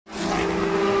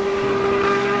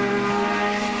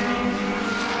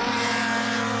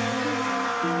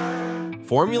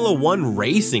Formula One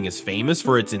racing is famous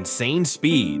for its insane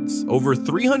speeds, over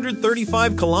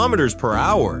 335 kilometers per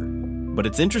hour. But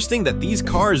it's interesting that these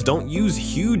cars don't use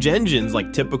huge engines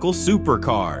like typical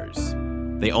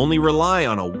supercars. They only rely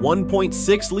on a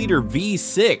 1.6-liter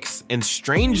V6, and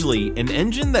strangely, an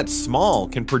engine that's small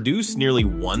can produce nearly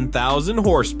 1,000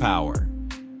 horsepower.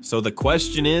 So the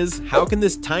question is, how can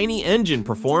this tiny engine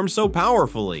perform so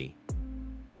powerfully?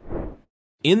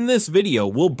 In this video,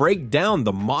 we'll break down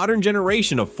the modern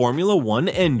generation of Formula One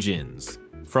engines.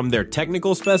 From their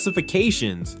technical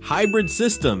specifications, hybrid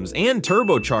systems, and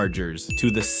turbochargers,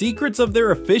 to the secrets of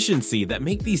their efficiency that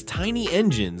make these tiny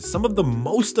engines some of the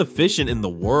most efficient in the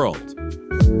world.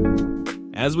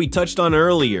 As we touched on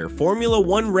earlier, Formula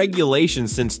One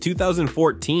regulations since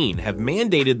 2014 have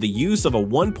mandated the use of a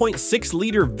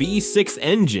 1.6-liter V6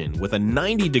 engine with a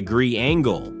 90-degree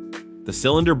angle. The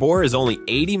cylinder bore is only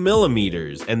 80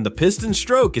 millimeters, and the piston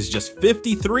stroke is just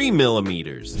 53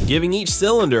 millimeters, giving each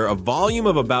cylinder a volume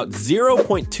of about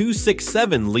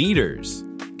 0.267 liters.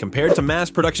 Compared to mass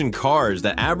production cars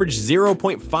that average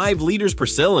 0.5 liters per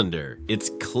cylinder, it's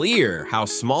clear how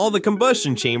small the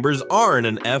combustion chambers are in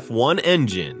an F1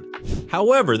 engine.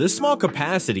 However, this small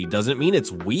capacity doesn't mean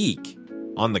it's weak.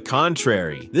 On the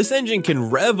contrary, this engine can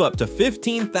rev up to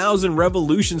 15,000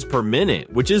 revolutions per minute,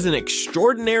 which is an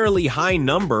extraordinarily high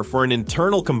number for an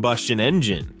internal combustion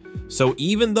engine. So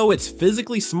even though it's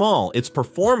physically small, its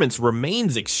performance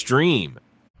remains extreme.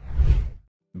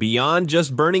 Beyond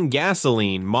just burning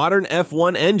gasoline, modern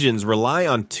F1 engines rely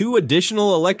on two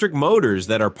additional electric motors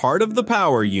that are part of the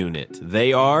power unit.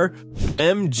 They are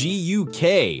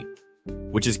MGU-K,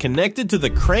 which is connected to the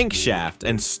crankshaft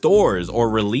and stores or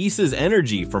releases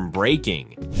energy from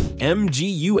braking.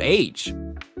 MGU-H,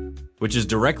 which is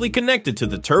directly connected to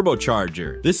the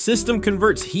turbocharger. This system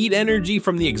converts heat energy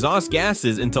from the exhaust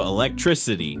gases into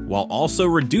electricity, while also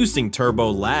reducing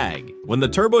turbo lag. When the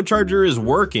turbocharger is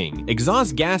working,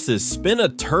 exhaust gases spin a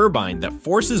turbine that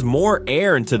forces more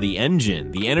air into the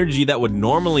engine. The energy that would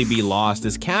normally be lost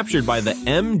is captured by the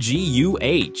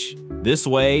MGU-H. This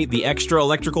way, the extra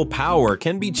electrical power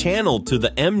can be channeled to the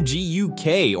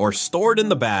MGU-K or stored in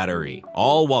the battery,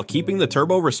 all while keeping the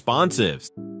turbo responsive.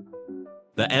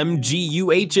 The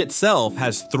MGU-H itself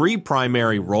has three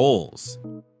primary roles: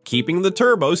 keeping the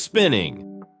turbo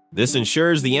spinning. This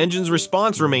ensures the engine's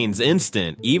response remains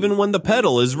instant even when the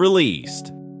pedal is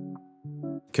released.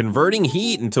 Converting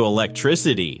heat into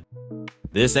electricity.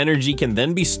 This energy can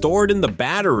then be stored in the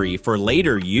battery for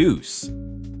later use,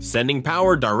 sending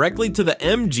power directly to the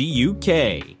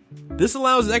MGU-K. This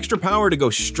allows extra power to go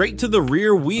straight to the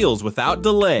rear wheels without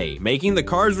delay, making the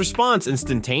car's response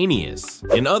instantaneous.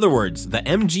 In other words, the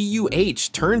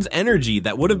MGU-H turns energy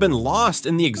that would have been lost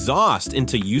in the exhaust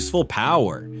into useful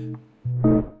power.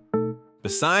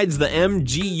 Besides the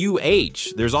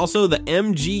MGU-H, there's also the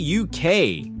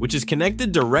MGU-K, which is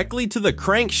connected directly to the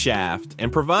crankshaft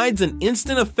and provides an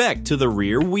instant effect to the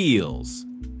rear wheels.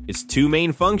 Its two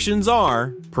main functions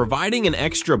are providing an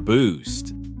extra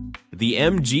boost. The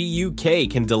MGU-K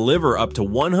can deliver up to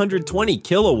 120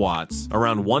 kilowatts,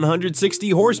 around 160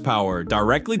 horsepower,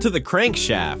 directly to the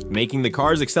crankshaft, making the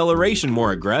car's acceleration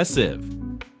more aggressive.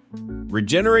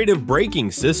 Regenerative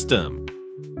braking system.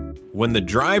 When the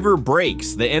driver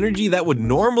brakes, the energy that would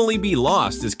normally be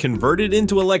lost is converted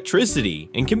into electricity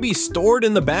and can be stored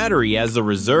in the battery as a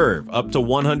reserve, up to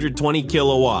 120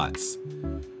 kilowatts.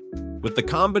 With the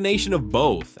combination of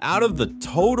both, out of the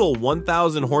total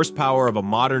 1,000 horsepower of a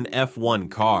modern F1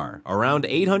 car, around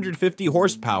 850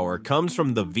 horsepower comes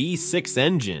from the V6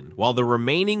 engine, while the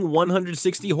remaining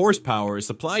 160 horsepower is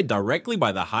supplied directly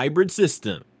by the hybrid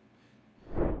system.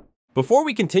 Before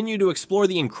we continue to explore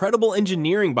the incredible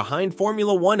engineering behind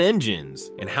Formula One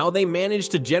engines, and how they manage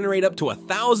to generate up to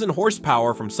 1,000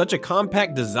 horsepower from such a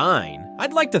compact design,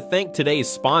 I'd like to thank today's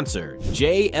sponsor,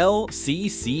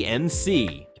 JLC.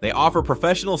 They offer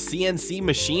professional CNC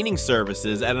machining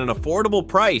services at an affordable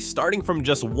price starting from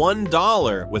just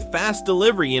 $1 with fast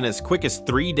delivery in as quick as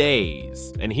 3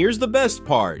 days. And here's the best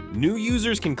part, new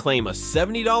users can claim a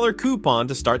 $70 coupon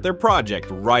to start their project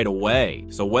right away.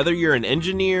 So whether you're an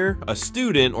engineer, a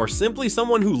student, or simply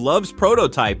someone who loves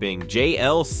prototyping,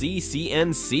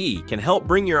 JLC can help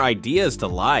bring your ideas to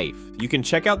life. You can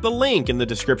check out the link in the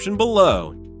description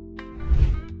below.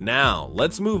 Now,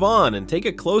 let's move on and take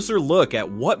a closer look at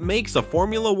what makes a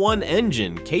Formula One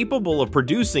engine capable of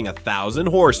producing 1,000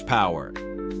 horsepower.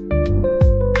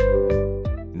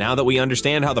 Now that we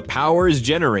understand how the power is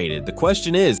generated, the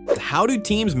question is, how do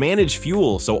teams manage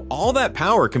fuel so all that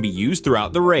power can be used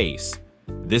throughout the race?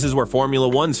 This is where Formula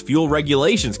One's fuel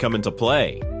regulations come into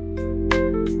play.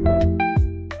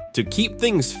 To keep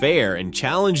things fair and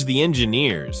challenge the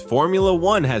engineers, Formula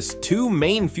One has two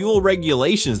main fuel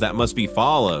regulations that must be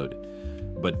followed.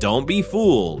 But don't be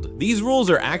fooled, these rules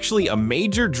are actually a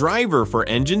major driver for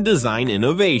engine design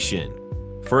innovation.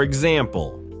 For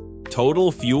example,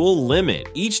 total fuel limit.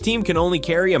 Each team can only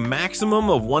carry a maximum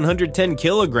of 110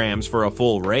 kilograms for a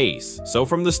full race, so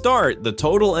from the start, the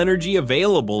total energy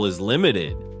available is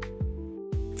limited.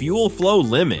 Fuel flow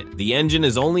limit. The engine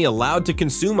is only allowed to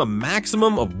consume a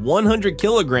maximum of 100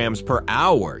 kilograms per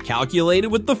hour, calculated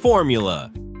with the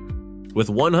formula. With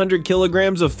 100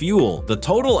 kilograms of fuel, the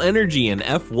total energy an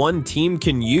F1 team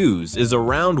can use is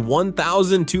around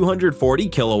 1,240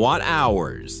 kilowatt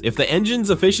hours. If the engine's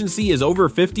efficiency is over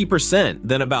 50%,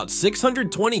 then about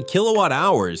 620 kilowatt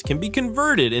hours can be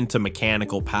converted into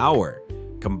mechanical power.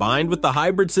 Combined with the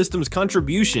hybrid system's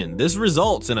contribution, this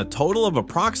results in a total of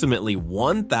approximately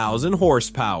 1,000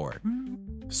 horsepower.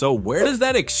 So where does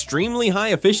that extremely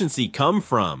high efficiency come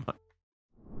from?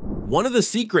 One of the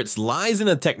secrets lies in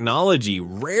a technology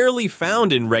rarely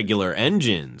found in regular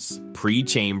engines: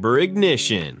 pre-chamber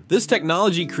ignition. This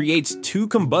technology creates two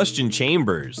combustion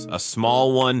chambers, a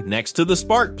small one next to the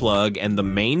spark plug and the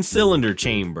main cylinder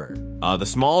chamber. The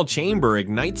small chamber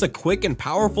ignites a quick and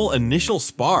powerful initial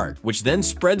spark, which then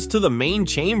spreads to the main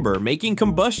chamber, making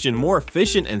combustion more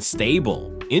efficient and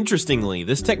stable. Interestingly,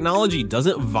 this technology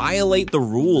doesn't violate the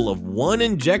rule of one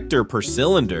injector per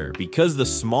cylinder because the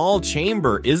small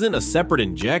chamber isn't a separate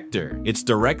injector, it's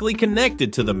directly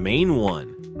connected to the main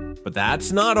one. But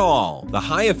that's not all. The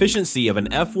high efficiency of an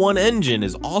F1 engine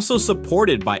is also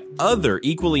supported by other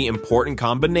equally important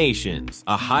combinations: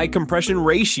 a high compression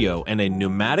ratio and a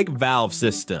pneumatic valve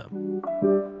system.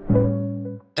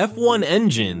 F1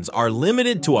 engines are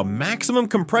limited to a maximum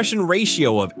compression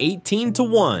ratio of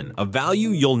 18:1, a value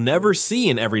you'll never see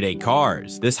in everyday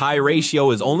cars. This high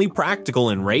ratio is only practical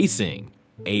in racing.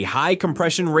 A high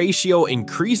compression ratio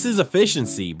increases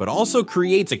efficiency but also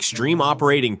creates extreme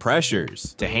operating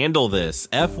pressures. To handle this,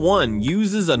 F1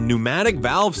 uses a pneumatic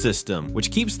valve system,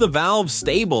 which keeps the valve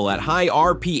stable at high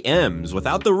RPMs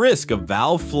without the risk of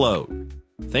valve float.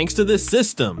 Thanks to this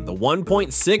system, the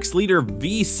 1.6-liter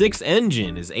V6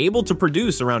 engine is able to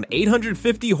produce around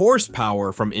 850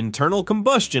 horsepower from internal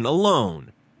combustion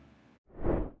alone.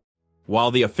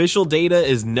 While the official data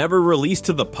is never released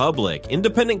to the public,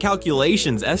 independent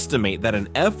calculations estimate that an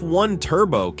F1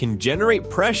 turbo can generate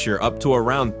pressure up to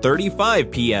around 35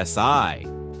 psi.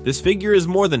 This figure is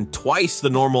more than twice the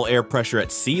normal air pressure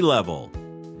at sea level.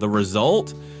 The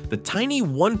result? The tiny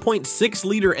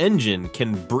 1.6-liter engine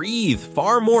can breathe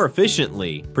far more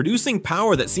efficiently, producing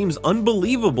power that seems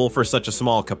unbelievable for such a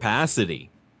small capacity.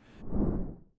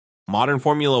 Modern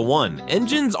Formula One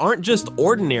engines aren't just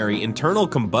ordinary internal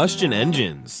combustion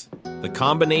engines. The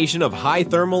combination of high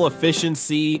thermal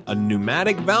efficiency, a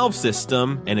pneumatic valve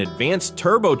system, an advanced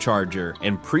turbocharger,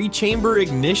 and pre-chamber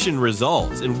ignition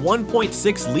results in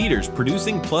 1.6 liters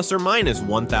producing plus or minus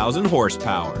 1,000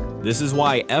 horsepower. This is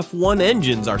why F1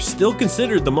 engines are still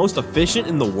considered the most efficient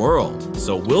in the world.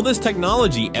 So will this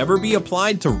technology ever be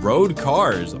applied to road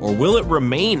cars, or will it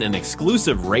remain an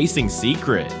exclusive racing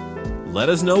secret? Let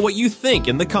us know what you think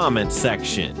in the comments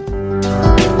section.